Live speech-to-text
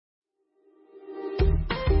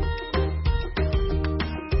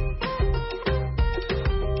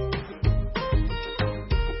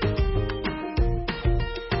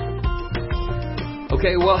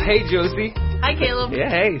Okay, well, hey, Josie. Hi, Caleb. Yeah,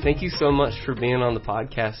 hey, thank you so much for being on the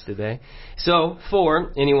podcast today. So,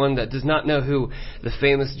 for anyone that does not know who the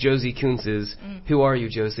famous Josie Koontz is, who are you,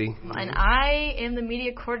 Josie? And I am the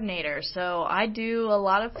media coordinator, so I do a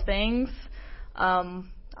lot of things,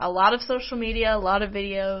 a lot of social media, a lot of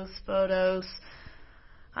videos, photos.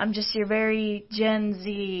 I'm just your very Gen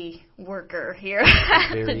Z worker here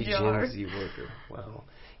at the jar. Very Gen Z worker. Wow.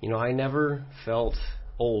 You know, I never felt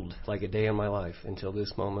old like a day in my life until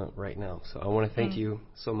this moment right now. So I want to thank you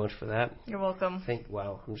so much for that. You're welcome.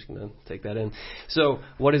 Wow, I'm just going to take that in. So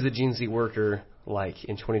what is a Gen Z worker like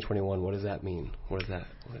in 2021? What does that mean? What is that?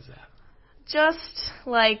 Just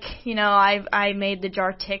like, you know, I made the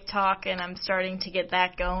jar TikTok and I'm starting to get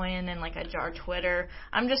that going and like a jar Twitter.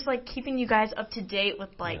 I'm just like keeping you guys up to date with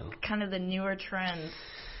like kind of the newer trends.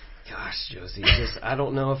 Gosh, Josie, I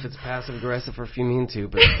don't know if it's passive aggressive or if you mean to,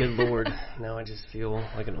 but good Lord, now I just feel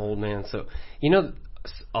like an old man. So, you know,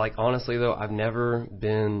 like honestly though, I've never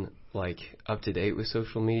been like up to date with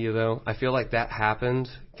social media though. I feel like that happened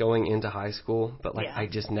going into high school, but like I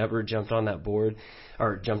just never jumped on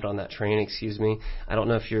that train, excuse me. I don't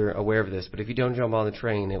know if you're aware of this, but if you don't jump on the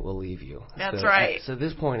train, it will leave you. That's right. So at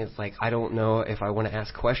this point, it's like I don't know if I want to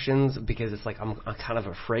ask questions because it's like I'm kind of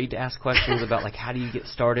afraid to ask questions about like how do you get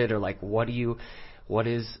started or like what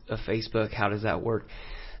is a Facebook? How does that work?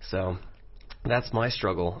 So that's my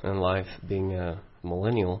struggle in life, being a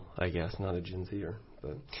millennial, I guess, not a Gen Zer.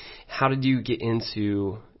 But how did you get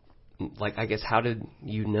into, like, I guess, how did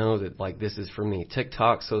you know that, like, this is for me?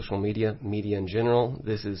 TikTok, social media in general,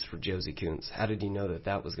 this is for Josie Koontz. How did you know that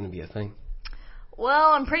that was going to be a thing?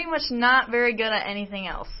 Well, I'm pretty much not very good at anything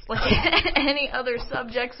else. Like, any other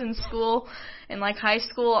subjects in school. In, like, high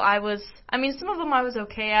school, some of them I was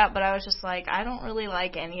okay at, but I was just like, I don't really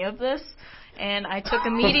like any of this. And I took a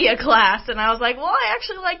media class, and I was like, well, I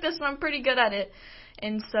actually like this, and I'm pretty good at it.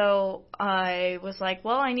 And so I was like,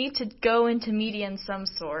 well, I need to go into media in some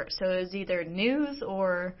sort. So it was either news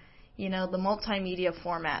or, you know, the multimedia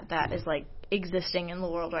format that is, like, existing in the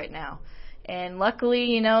world right now. And luckily,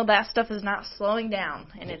 you know, that stuff is not slowing down.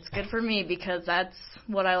 And it's good for me because that's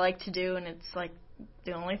what I like to do. And it's, like,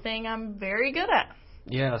 the only thing I'm very good at.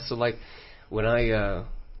 Yeah, so, like, when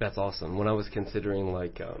that's awesome. When I was considering,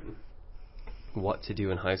 like, what to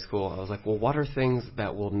do in high school, I was like, well, what are things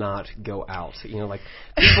that will not go out? You know, like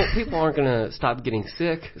people aren't going to stop getting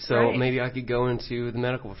sick, so maybe I could go into the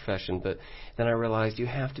medical profession. But then I realized you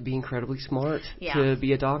have to be incredibly smart to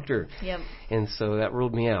be a doctor. Yep. And so that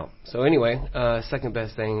ruled me out. So anyway, second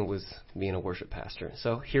best thing was being a worship pastor.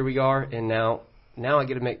 So here we are, and now I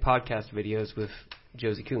get to make podcast videos with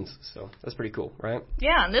Josie Koontz. So that's pretty cool, right?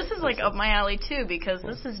 Yeah, and this is like up my alley too because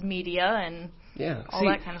this is media and all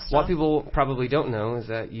that kind of stuff. What people probably don't know is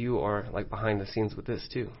that you are like behind the scenes with this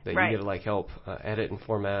too. That you get to like help edit and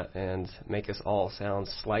format and make us all sound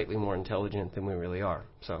slightly more intelligent than we really are.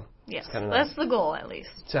 So yes, kind of nice. That's the goal at least.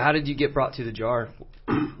 So how did you get brought to the jar,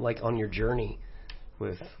 like on your journey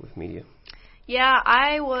with media? Yeah,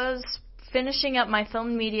 I was finishing up my film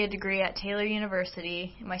and media degree at Taylor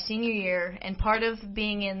University my senior year, and part of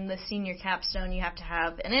being in the senior capstone, you have to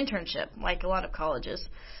have an internship, like a lot of colleges.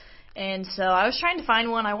 And so I was trying to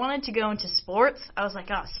find one. I wanted to go into sports. I was like,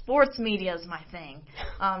 sports media is my thing,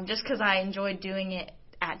 just because I enjoyed doing it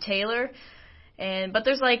at Taylor. But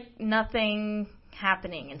there's, like, nothing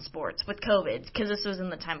happening in sports with COVID, because this was in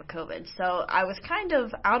the time of COVID. So I was kind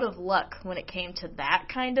of out of luck when it came to that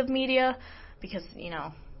kind of media because, you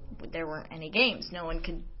know, there weren't any games. No one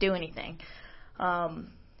could do anything.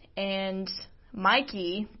 And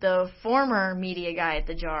Mikey, the former media guy at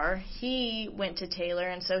the jar, he went to Taylor,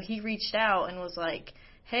 and so he reached out and was like,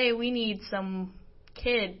 hey, we need some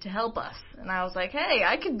kid to help us. And I was like, hey,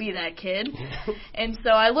 I could be that kid. And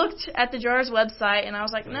so I looked at the jar's website, and I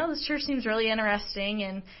was like, no, this church seems really interesting.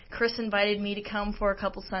 And Chris invited me to come for a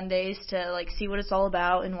couple Sundays to, like, see what it's all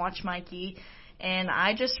about and watch Mikey. And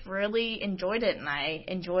I just really enjoyed it, and I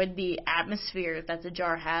enjoyed the atmosphere that the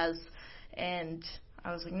jar has. And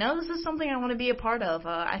I was like, no, this is something I want to be a part of.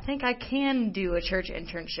 I think I can do a church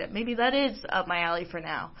internship. Maybe that is up my alley for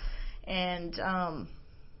now. And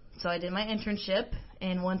so I did my internship,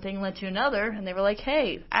 and one thing led to another, and they were like,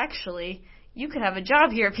 hey, actually, you could have a job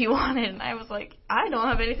here if you wanted. And I was like, I don't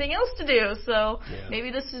have anything else to do, so maybe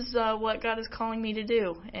this is what God is calling me to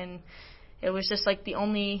do. And it was just like the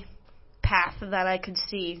only path that I could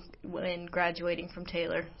see when graduating from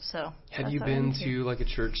Taylor. So had you been to like a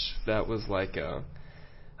church that was like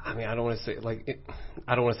I don't want to say like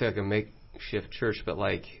a makeshift church, but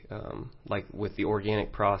like with the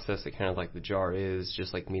organic process, it kind of like the jar is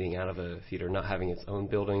just like meeting out of a theater, not having its own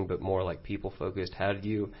building, but more like people focused. How did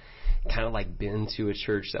you kind of like been to a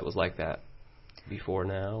church that was like that before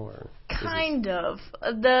now, or kind of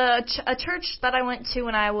a church that I went to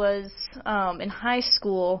when I was in high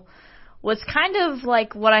school was kind of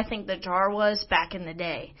like what I think the jar was back in the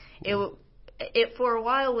day. It for a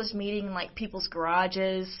while was meeting in like people's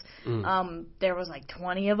garages. There was like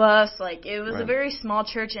 20 of us. Like it was a very small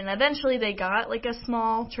church, and eventually they got like a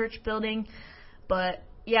small church building. But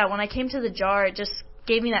yeah, when I came to the jar, it just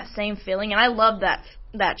gave me that same feeling, and I loved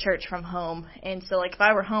that church from home. And so like if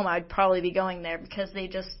I were home, I'd probably be going there because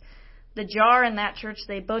the jar and that church,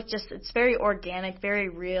 they both it's very organic, very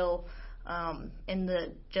real. And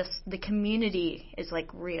the community is like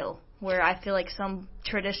real. Where I feel like some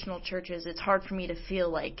traditional churches, it's hard for me to feel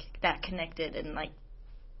like that connected and like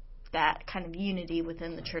that kind of unity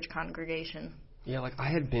within the church congregation. Yeah, like I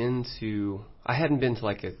hadn't been to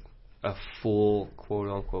like a full quote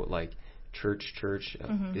unquote like church.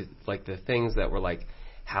 Like the things that were like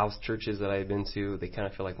house churches that I had been to, they kind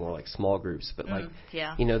of feel like more like small groups, but like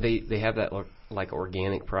you know, they have that like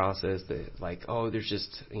organic process that like, oh, there's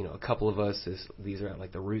just, you know, a couple of us, these are at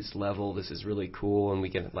like the roots level, this is really cool, and we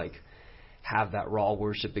can like have that raw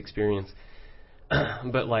worship experience.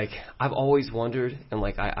 But like I've always wondered, and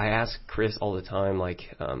like I ask Chris all the time, like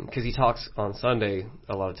because he talks on Sunday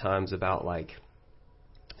a lot of times about like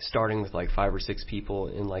starting with like 5 or 6 people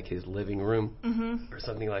in like his living room or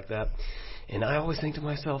something like that. And I always think to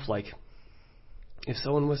myself, like, if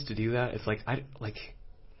someone was to do that, it's like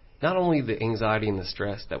not only the anxiety and the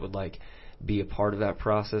stress that would like be a part of that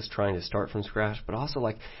process, trying to start from scratch, but also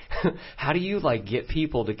like, how do you like get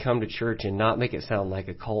people to come to church and not make it sound like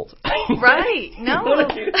a cult? Right. No,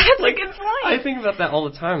 that's like, a good point. I think about that all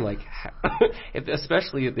the time, like,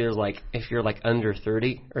 especially if there's like, if you're like under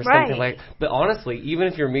 30 or something like. But honestly, even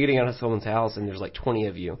if you're meeting out of someone's house and there's like 20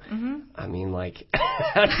 of you, I mean, like,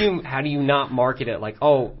 how do you not market it like,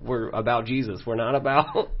 oh, we're about Jesus, we're not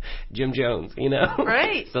about Jim Jones, you know?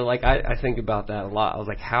 Right. So like, I think about that a lot. I was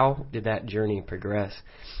like, how did that journey progress?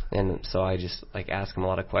 And so I just like ask him a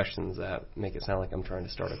lot of questions that make it sound like I'm trying to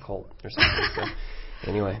start a cult or something. So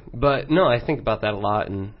anyway, but no, I think about that a lot,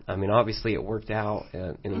 and I mean, obviously it worked out,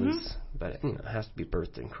 and it was, but you know, it has to be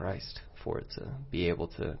birthed in Christ for it to be able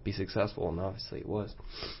to be successful, and obviously it was.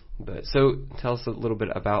 But so tell us a little bit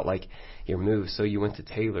about like your move. So you went to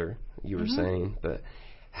Taylor, you were saying, but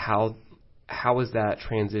how was that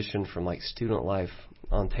transition from like student life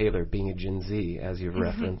on Taylor, being a Gen Z, as you've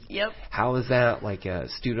referenced? Yep. How is that like a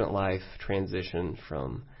student life transition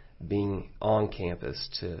from being on campus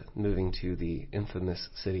to moving to the infamous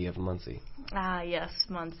city of Muncie? Ah, yes,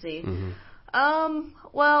 Muncie.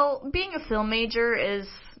 Well, being a film major is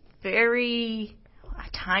very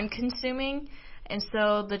time-consuming, and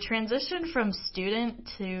so the transition from student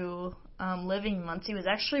to living in Muncie was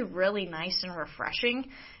actually really nice and refreshing,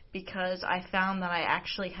 because I found that I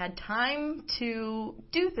actually had time to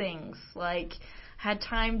do things, like had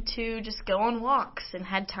time to just go on walks and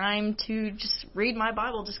had time to just read my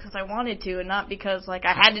Bible just because I wanted to, and not because like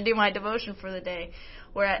I had to do my devotion for the day.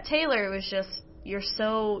 Where at Taylor, it was just you're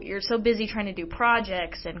so busy trying to do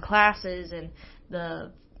projects and classes and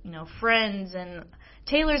the friends, and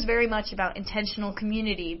Taylor's very much about intentional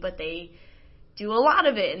community, but they do a lot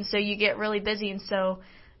of it, and so you get really busy. And so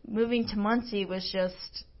moving to Muncie was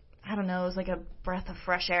just, I don't know, it was like a breath of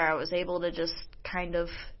fresh air. I was able to just kind of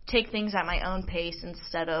take things at my own pace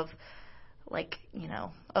instead of like,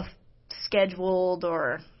 a scheduled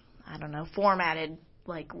or, I don't know, formatted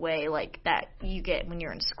like way like that you get when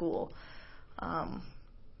you're in school.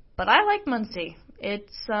 But I like Muncie.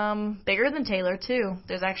 It's bigger than Taylor too.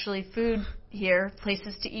 There's actually food here,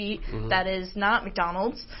 places to eat that is not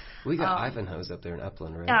McDonald's. We got Ivanhoe's up there in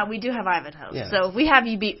Upland, right? Yeah, we do have Ivanhoe's. Yeah. So we have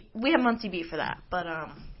Muncie beef for that. But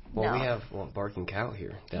well, no. We have Barking Cow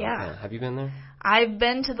here downtown. Have you been there? I've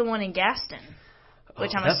been to the one in Gaston,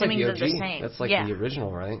 which I'm assuming like they're the same. That's like the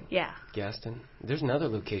original, right? Yeah. Gaston. There's another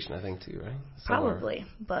location, I think, too, right? Probably,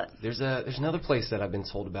 but there's another place that I've been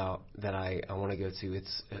told about that I want to go to.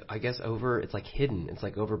 It's I guess it's like hidden. It's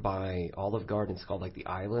like over by Olive Garden. It's called like the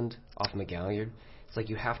Island off McGalliard. It's like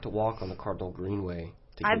you have to walk on the Cardinal Greenway.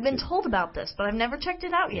 I've been told about this, but I've never checked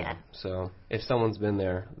it out yet. So if someone's been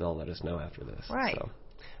there, they'll let us know after this. Right. So.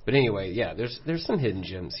 But anyway, yeah, there's some hidden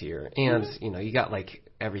gems here, and you got like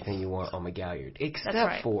everything you want on McGalliard,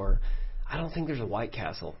 except for I don't think there's a White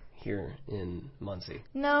Castle here in Muncie.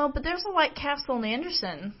 No, but there's a White Castle in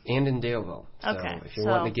Anderson and in Daleville. So okay, if you're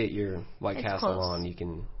wanting to get your White Castle close. on, you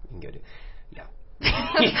can get it. Yeah,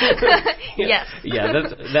 Yes. Yeah,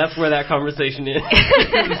 that's where that conversation is.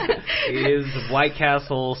 Is White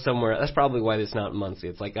Castle somewhere? That's probably why it's not in Muncie.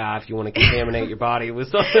 It's like, if you want to contaminate your body with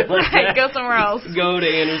something like that, go somewhere else. Go to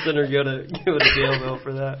Anderson or go to Daleville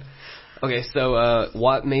for that. Okay, so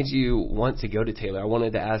what made you want to go to Taylor? I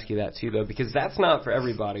wanted to ask you that too, though, because that's not for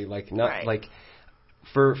everybody. Like, not right. like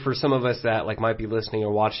for some of us that like might be listening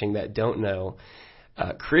or watching that don't know,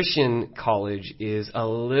 Christian college is a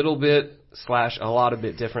little bit / a lot of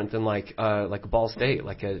bit different than like Ball State,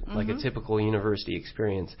 like a typical university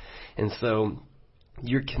experience, and so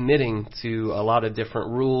you're committing to a lot of different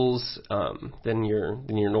rules than your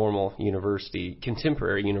normal university,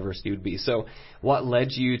 contemporary university would be. So what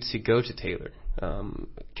led you to go to Taylor?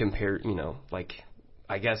 Compared, like,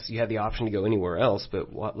 I guess you had the option to go anywhere else,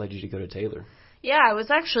 but what led you to go to Taylor? Yeah, I was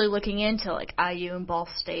actually looking into like IU and Ball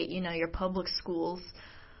State, your public schools.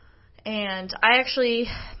 And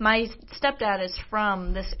my stepdad is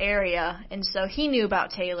from this area, and so he knew about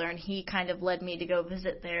Taylor, and he kind of led me to go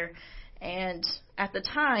visit there. And at the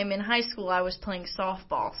time, in high school, I was playing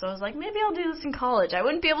softball. So I was like, maybe I'll do this in college. I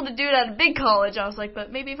wouldn't be able to do it at a big college. I was like,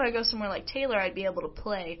 but maybe if I go somewhere like Taylor, I'd be able to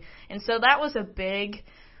play. And so that was a big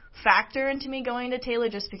factor into me going to Taylor,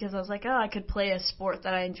 just because I was like, I could play a sport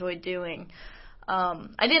that I enjoyed doing.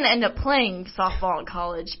 I didn't end up playing softball in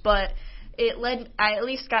college, but I at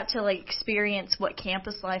least got to like experience what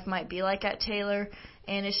campus life might be like at Taylor.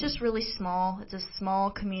 And it's just really small. It's a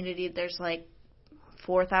small community. There's like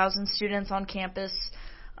 4,000 students on campus.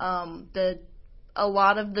 A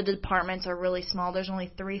lot of the departments are really small. There's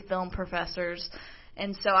only 3 film professors.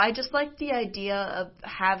 And so I just like the idea of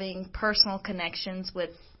having personal connections with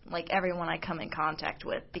like everyone I come in contact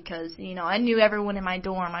with, because, I knew everyone in my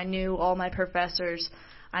dorm. I knew all my professors.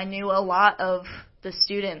 I knew a lot of the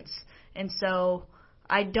students. And so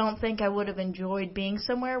I don't think I would have enjoyed being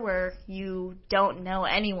somewhere where you don't know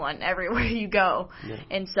anyone everywhere you go. Yeah.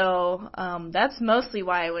 And so that's mostly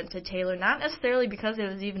why I went to Taylor, not necessarily because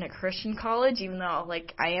it was even a Christian college, even though,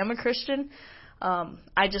 like, I am a Christian.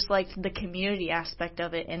 I just liked the community aspect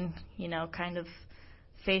of it, and, kind of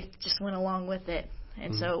faith just went along with it.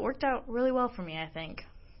 And so it worked out really well for me, I think.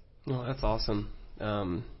 Well, that's awesome.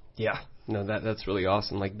 Yeah, no, that's really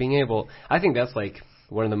awesome. Like, being able, I think that's, like,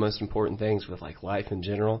 one of the most important things with like life in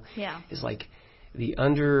general. Yeah. Is like how do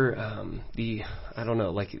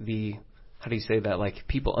you say that? Like,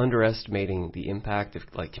 people underestimating the impact of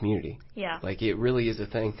like community. Yeah. Like, it really is a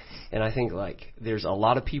thing. And I think like there's a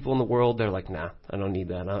lot of people in the world, they're like, nah, I don't need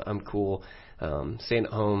that. I'm cool. Staying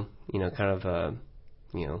at home, kind of,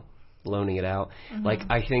 loaning it out. Mm-hmm. Like,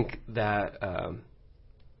 I think that,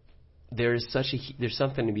 there's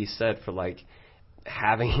something to be said for like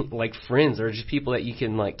having like friends or just people that you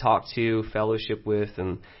can like talk to, fellowship with,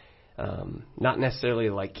 and not necessarily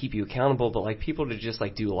like keep you accountable, but like people to just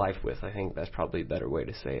like do life with. I think that's probably a better way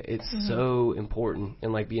to say it. It's so important,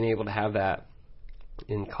 and like being able to have that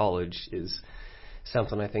in college is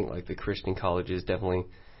something I think like the Christian colleges definitely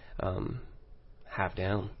have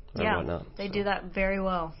down or whatnot. They do that very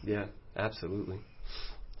well. Yeah, absolutely.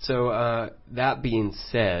 So that being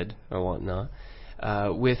said or whatnot,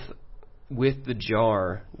 with the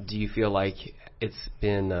jar, do you feel like it's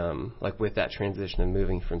been, like with that transition of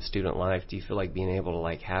moving from student life, do you feel like being able to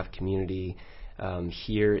like have community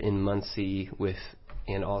here in Muncie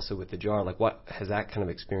and also with the jar, like what has that kind of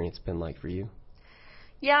experience been like for you?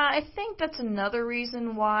 Yeah, I think that's another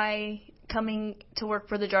reason why coming to work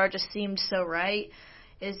for the jar just seemed so right,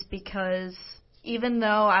 is because even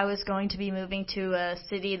though I was going to be moving to a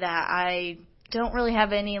city that I don't really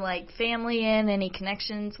have any like family in, any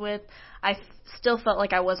connections with, I still felt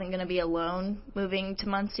like I wasn't going to be alone moving to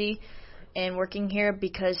Muncie and working here,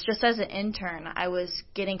 because just as an intern, I was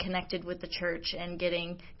getting connected with the church and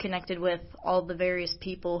getting connected with all the various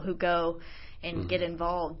people who go and get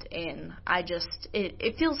involved. And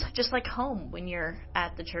it feels just like home when you're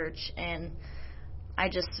at the church. And I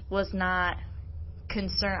just was not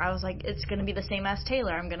concerned. I was like, it's going to be the same as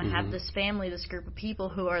Taylor. I'm going to have this family, this group of people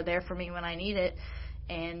who are there for me when I need it.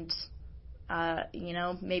 And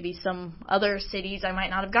maybe some other cities I might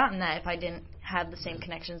not have gotten that if I didn't have the same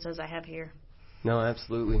connections as I have here. No,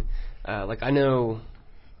 absolutely. Like, I know,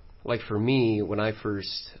 like, for me, when I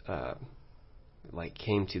first,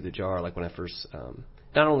 came to the jar, like, when I first,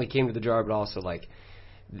 not only came to the jar, but also, like,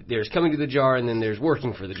 there's coming to the jar and then there's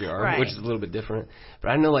working for the jar, right, which is a little bit different. But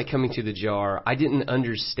I know, like, coming to the jar, I didn't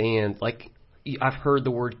understand, like, I've heard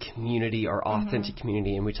the word community or authentic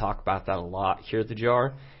community, and we talk about that a lot here at the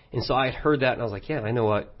jar. And so I had heard that, and I was like, yeah, I know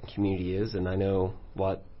what community is, and I know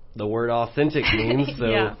what the word authentic means. So,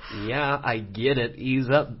 yeah, I get it. Ease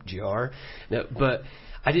up, jar. No, but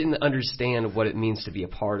I didn't understand what it means to be a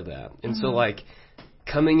part of that. And so, like,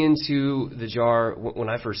 coming into the Jar, when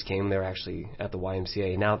I first came, they were actually at the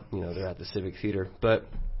YMCA. Now, you know, they're at the Civic Theater. But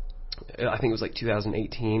I think it was like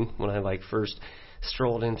 2018 when I, like, first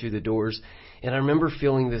strolled in through the doors. And I remember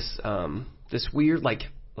feeling this this weird, like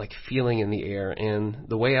feeling in the air. And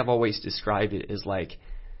the way I've always described it is like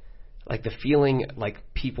the feeling like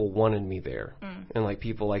people wanted me there. And, like,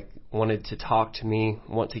 people, like, wanted to talk to me,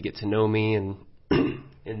 want to get to know me and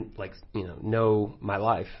like, you know my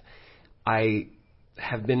life. I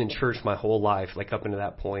have been in church my whole life, like, up until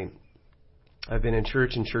that point. I've been in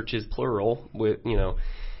church, and churches plural, with, you know,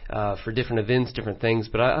 for different events, different things,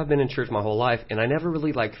 but I've been in church my whole life, and I never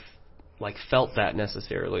really like felt that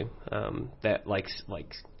necessarily, that like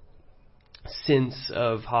sense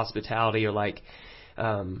of hospitality or like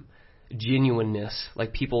genuineness,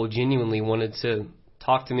 like people genuinely wanted to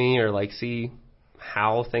talk to me or like see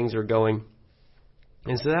how things are going.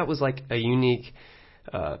 And so that was like a unique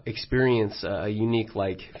experience, a unique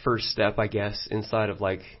like first step, I guess, inside of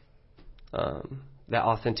like that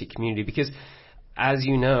authentic community. Because as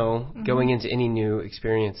you know, going into any new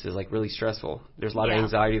experience is like really stressful. There's a lot of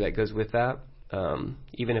anxiety that goes with that.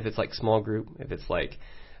 Even if it's like small group, if it's like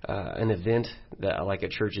an event that like a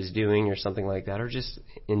church is doing or something like that, or just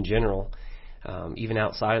in general, even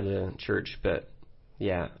outside of the church. But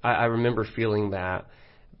yeah, I remember feeling that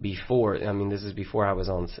before. I mean, this is before I was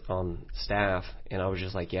on staff, and I was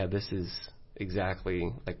just like, yeah, this is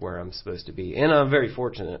exactly like where I'm supposed to be. And I'm very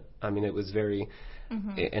fortunate. I mean, it was very,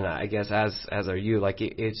 and I guess as are you, like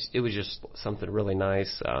it was just something really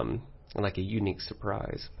nice, and like a unique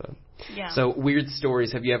surprise. But so weird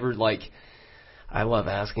stories. Have you ever like, I love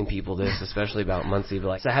asking people this, especially about Muncie, but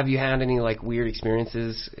like, so have you had any like weird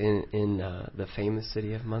experiences in the famous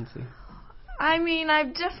city of Muncie? I mean,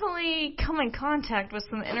 I've definitely come in contact with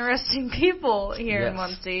some interesting people here in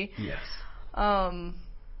Muncie. Yes.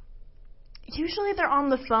 Usually they're on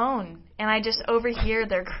the phone, and I just overhear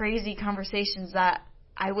their crazy conversations that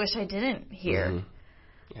I wish I didn't hear.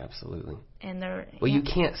 Yeah, absolutely. And they're you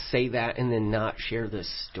can't say that and then not share this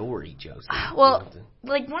story, Josie. Well,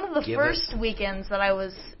 like one of the first weekends that I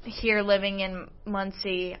was here living in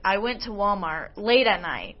Muncie, I went to Walmart late at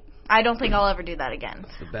night. I don't think I'll ever do that again.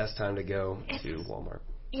 It's the best time to go to Walmart.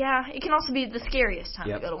 Yeah, it can also be the scariest time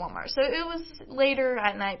to go to Walmart. So it was later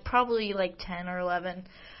at night, probably like 10 or 11,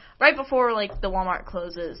 right before like the Walmart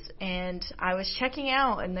closes. And I was checking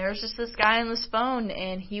out, and there was just this guy on this phone,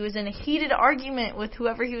 and he was in a heated argument with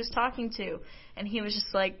whoever he was talking to. And he was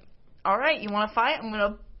just like, all right, you want to fight? I'm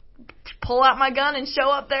going to pull out my gun and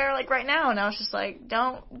show up there like right now. And I was just like,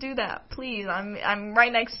 don't do that, please. I'm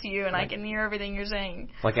right next to you, and I can hear everything you're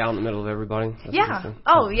saying. Like out in the middle of everybody? Yeah.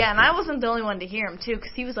 Oh, yeah. And I wasn't the only one to hear him too,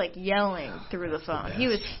 because he was like yelling through the phone. He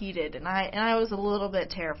was heated, and I was a little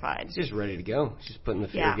bit terrified. He's just ready to go. He's just putting the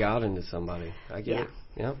fear of God into somebody. I get it.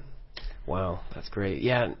 Yeah. Wow, that's great.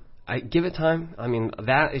 Yeah. I give it time. I mean,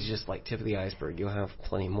 that is just like tip of the iceberg. You'll have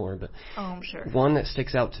plenty more, but I'm sure. One that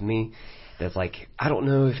sticks out to me that's like, I don't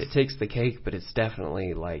know if it takes the cake, but it's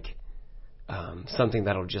definitely like something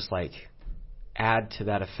that'll just like add to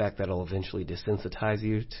that effect that'll eventually desensitize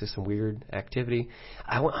you to some weird activity.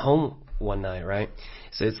 I went home one night, right?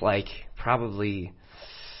 So it's like probably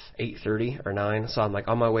 8:30 or 9. So I'm like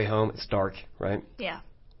on my way home. It's dark, right? Yeah.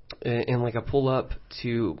 And like I pull up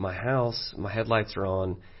to my house, my headlights are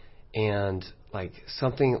on, and like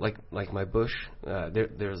something like my bush,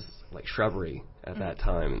 there's like shrubbery at that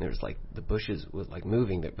time, and there's like the bushes was like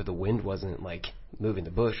moving, but the wind wasn't like moving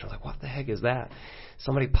the bush. I was like, what the heck is that?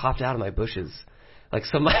 Somebody popped out of my bushes. Like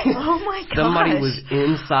somebody, oh my gosh. Somebody was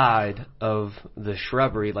inside of the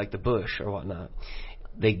shrubbery, like the bush or whatnot.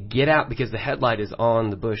 They get out because the headlight is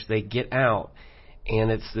on the bush. They get out, and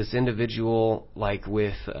it's this individual like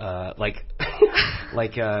with like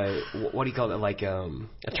what do you call it? Like a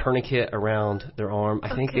tourniquet around their arm.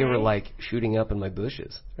 I think they were like shooting up in my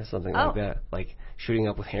bushes or something like that. Like shooting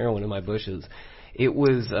up with heroin in my bushes. It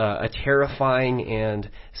was a terrifying and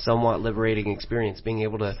somewhat liberating experience, being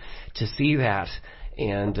able to see that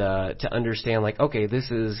and to understand, like, okay, this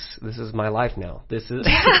is my life now. This is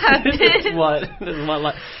this is my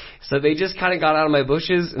life. So they just kind of got out of my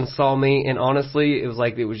bushes and saw me, and honestly, it was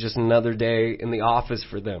like it was just another day in the office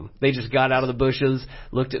for them. They just got out of the bushes,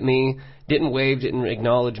 looked at me, didn't wave, didn't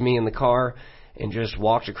acknowledge me in the car, and just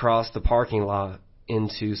walked across the parking lot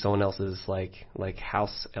into someone else's like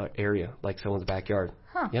house area, like someone's backyard.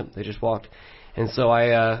 Huh. Yep, they just walked. And so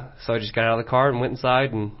I just got out of the car and went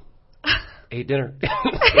inside and ate dinner.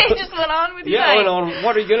 You just went on with your night. I went on.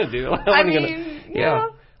 What are you going to do? I mean,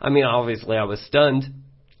 I mean, obviously I was stunned.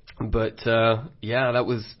 But yeah, that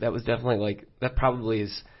was definitely like, that probably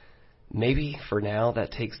is, maybe for now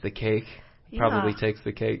that takes the cake. Probably takes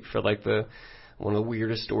the cake for like one of the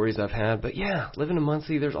weirdest stories I've had. But yeah, living in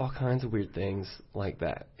Muncie, there's all kinds of weird things like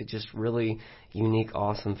that. It's just really unique,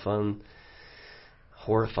 awesome, fun,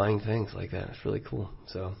 horrifying things like that. It's really cool.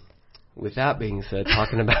 So with that being said,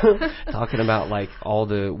 talking about like all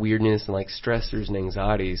the weirdness and like stressors and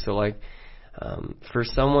anxieties. So like, for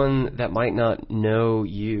someone that might not know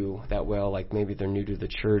you that well, like maybe they're new to the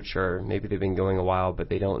church, or maybe they've been going a while, but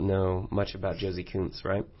they don't know much about Josie Koontz,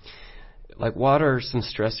 right? Like, what are some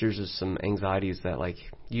stressors or some anxieties that, like,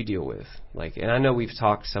 you deal with? Like, and I know we've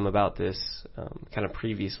talked some about this kind of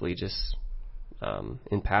previously, just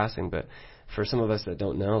in passing, but for some of us that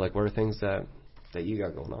don't know, like, what are things that you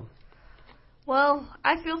got going on? Well,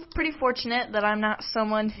 I feel pretty fortunate that I'm not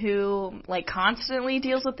someone who, like, constantly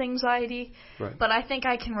deals with anxiety. Right. But I think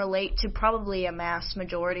I can relate to probably a mass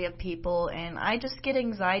majority of people, and I just get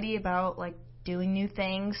anxiety about, like, doing new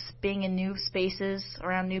things, being in new spaces,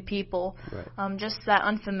 around new people. Right. Just that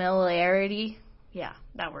unfamiliarity,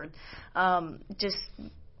 that word, just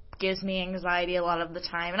gives me anxiety a lot of the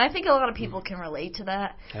time. And I think a lot of people can relate to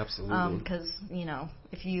that. Absolutely. Because,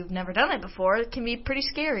 if you've never done it before, it can be pretty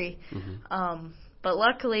scary. Mm-hmm. But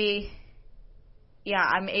luckily,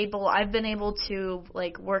 I've been able to,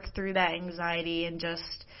 like, work through that anxiety and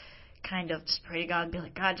just kind of just pray to God and be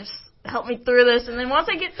like, God, just help me through this. And then once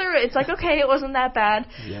I get through it, it's like, okay, it wasn't that bad.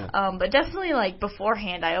 Yeah. But definitely, like,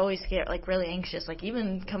 beforehand, I always get, like, really anxious. Like,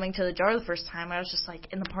 even coming to the jar the first time, I was just,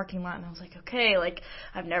 like, in the parking lot, and I was like, okay, like,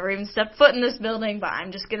 I've never even stepped foot in this building, but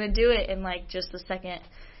I'm just going to do it. And, like, just the second,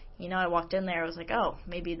 I walked in there, I was like, oh,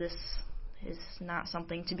 maybe this is not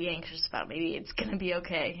something to be anxious about. Maybe it's going to be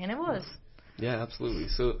okay. And it was. Yeah, absolutely.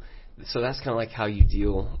 So that's kind of like how you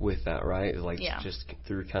deal with that, right? Like, just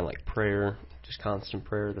through kind of like prayer, just constant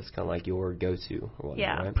prayer. That's kind of like your go-to. Or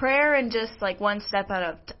whatnot, right? Prayer, and just like one step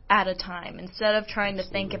at a time. Instead of trying to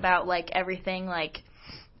think about like everything like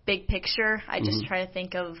big picture, I just try to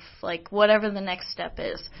think of like whatever the next step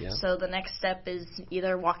is. Yeah. So the next step is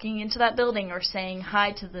either walking into that building or saying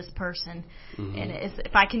hi to this person. Mm-hmm. And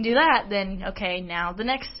if I can do that, then okay, now the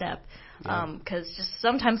next step. Because just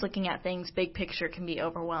sometimes looking at things big picture can be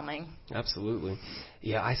overwhelming. Absolutely.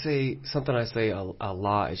 Yeah, I say a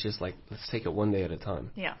lot. It's just like, let's take it one day at a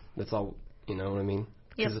time. Yeah. That's all, you know what I mean?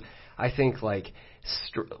 Yep. I think like,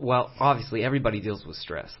 obviously everybody deals with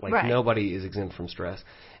stress. Like, right. Nobody is exempt from stress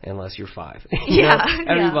unless you're 5.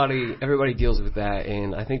 Everybody deals with that,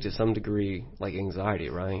 and I think to some degree, like anxiety,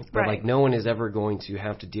 right? But like, no one is ever going to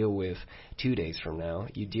have to deal with 2 days from now.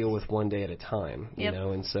 You deal with one day at a time, you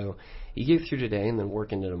know, and so you get through today and then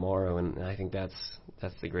work into tomorrow, and I think that's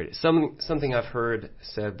the greatest. Something I've heard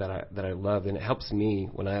said that I love, and it helps me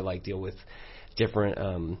when I like deal with different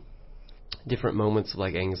moments of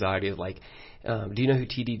like anxiety. Like, do you know who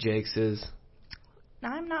T.D. Jakes is?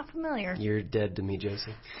 I'm not familiar. You're dead to me,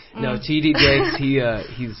 Josie. No, T.D. Jakes,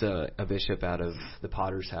 he's a bishop out of the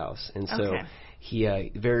Potter's House, and so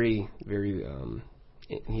he very, very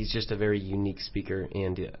he's just a very unique speaker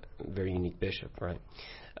and a very unique bishop, right?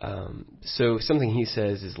 So something he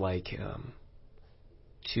says is like,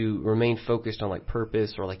 to remain focused on like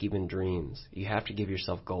purpose or like even dreams, you have to give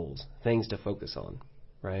yourself goals, things to focus on.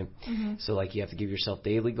 Right? Mm-hmm. So, like, you have to give yourself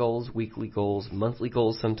daily goals, weekly goals, monthly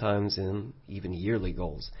goals sometimes, and even yearly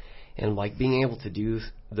goals. And, like, being able to do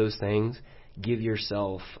those things, give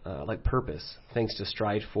yourself, like, purpose, things to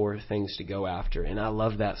strive for, things to go after. And I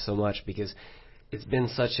love that so much because it's been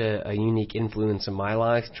such a unique influence in my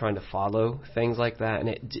life, trying to follow things like that. And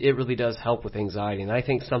it really does help with anxiety. And I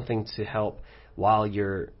think something to help while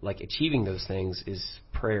you're, like, achieving those things is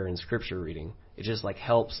prayer and scripture reading. It just, like,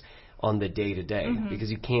 helps on the day-to-day, because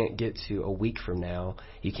you can't get to a week from now,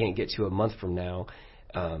 you can't get to a month from now.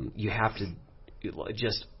 You have to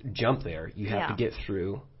just jump there. You have to get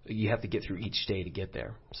through. You have to get through each day to get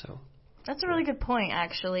there. So that's a really good point,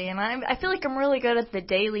 actually. And I feel like I'm really good at the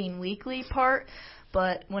daily and weekly part,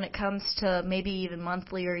 but when it comes to maybe even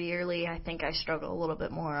monthly or yearly, I think I struggle a little bit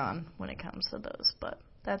more on when it comes to those. But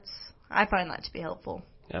I find that to be helpful.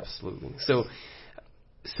 Absolutely. So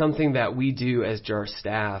something that we do as JAR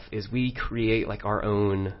staff is we create like our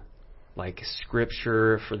own like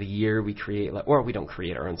scripture for the year. We create or we don't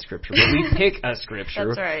create our own scripture, but we pick a scripture.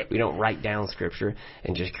 That's right. We don't write down scripture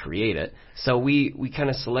and just create it. So we kind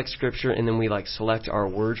of select scripture, and then we like select our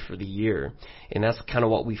word for the year. And that's kind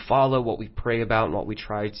of what we follow, what we pray about, and what we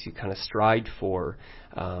try to kind of strive for,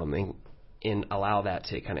 and allow that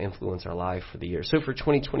to kind of influence our life for the year. So for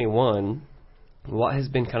 2021, what has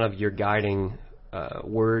been kind of your guiding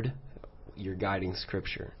word, your guiding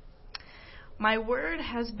scripture? My word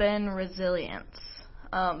has been resilience.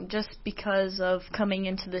 Just because of coming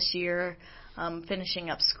into this year,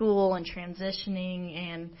 finishing up school and transitioning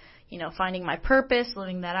and, finding my purpose,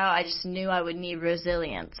 living that out, I just knew I would need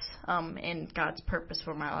resilience in God's purpose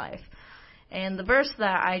for my life. And the verse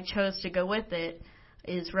that I chose to go with it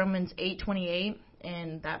is Romans 8:28,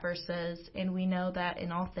 and that verse says, "And we know that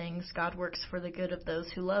in all things God works for the good of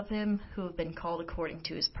those who love Him, who have been called according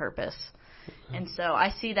to His purpose." Mm-hmm. And so I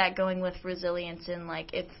see that going with resilience in,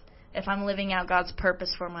 like, if I'm living out God's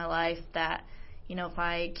purpose for my life, that, if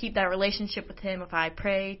I keep that relationship with Him, if I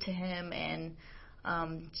pray to Him and,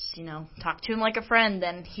 talk to Him like a friend,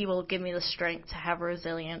 then He will give me the strength to have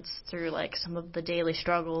resilience through, like, some of the daily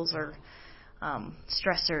struggles or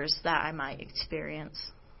stressors that I might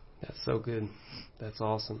experience. That's so good. That's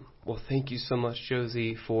awesome. Well, thank you so much,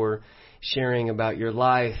 Josie, for sharing about your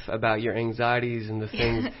life, about your anxieties and the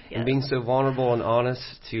things, yes. and being so vulnerable and honest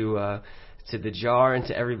to the Jar and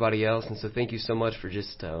to everybody else. And so thank you so much for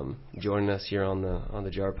just joining us here on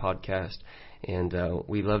the Jar podcast. And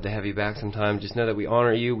we'd love to have you back sometime. Just know that we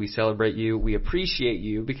honor you, we celebrate you, we appreciate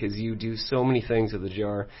you because you do so many things at the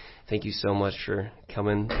Jar. Thank you so much for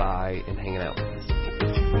coming by and hanging out with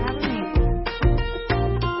us.